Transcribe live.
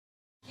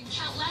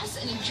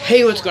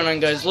Hey, what's going on,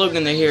 guys?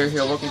 Logan the here.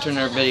 Welcome to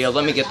another video.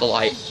 Let me get the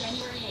light.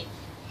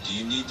 Do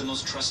you need the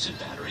most trusted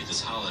battery this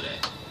holiday?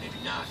 Maybe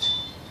not.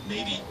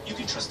 Maybe you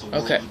can trust the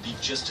world would be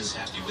just as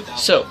happy without.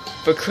 So,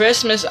 for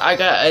Christmas, I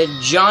got a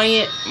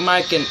giant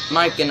Mike and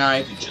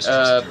I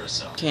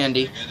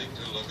candy.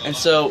 And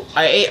so,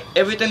 I ate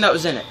everything that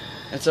was in it.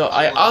 And so,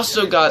 I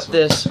also got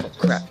this,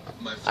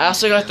 I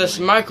also got this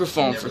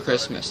microphone for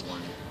Christmas.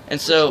 And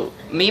so,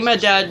 me and my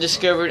dad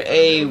discovered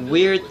a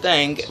weird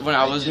thing when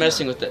I was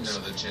messing with this.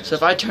 So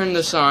if I turn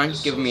this on,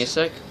 give me a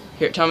sec.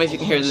 Here, tell me if you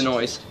can hear the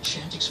noise.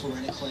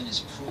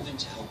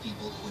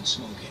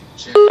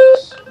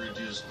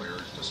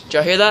 Did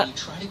y'all hear that?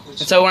 And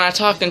so when I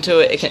talk into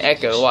it, it can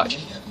echo. Watch.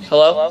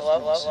 Hello?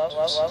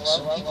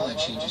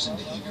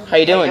 How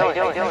you doing?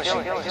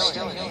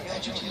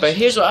 But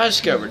here's what I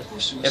discovered.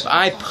 If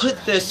I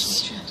put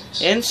this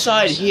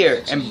inside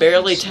here and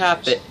barely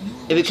tap it,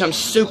 it becomes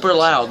super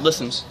loud.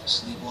 Listen.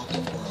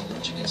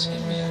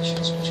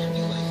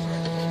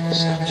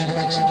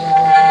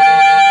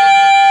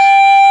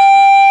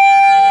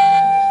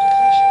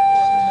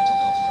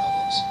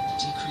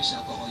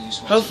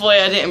 Hopefully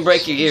I didn't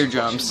break your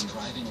eardrums.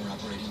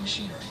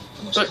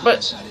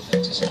 But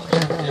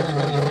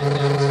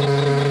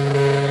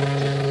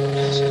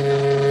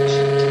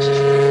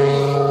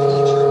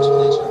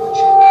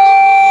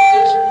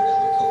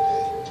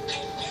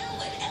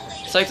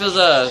it's like those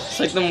it's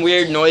like them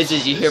weird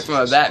noises you hear from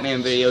a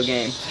Batman video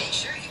game.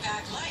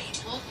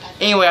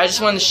 Anyway, I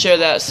just wanted to share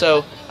that,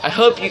 so I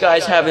hope you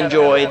guys have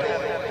enjoyed.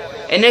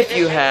 And if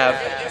you have,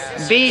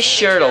 be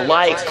sure to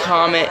like,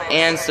 comment,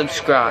 and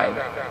subscribe.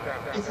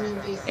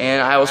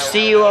 And I will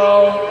see you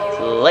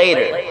all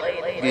later.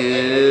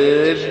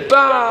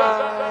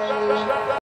 Goodbye.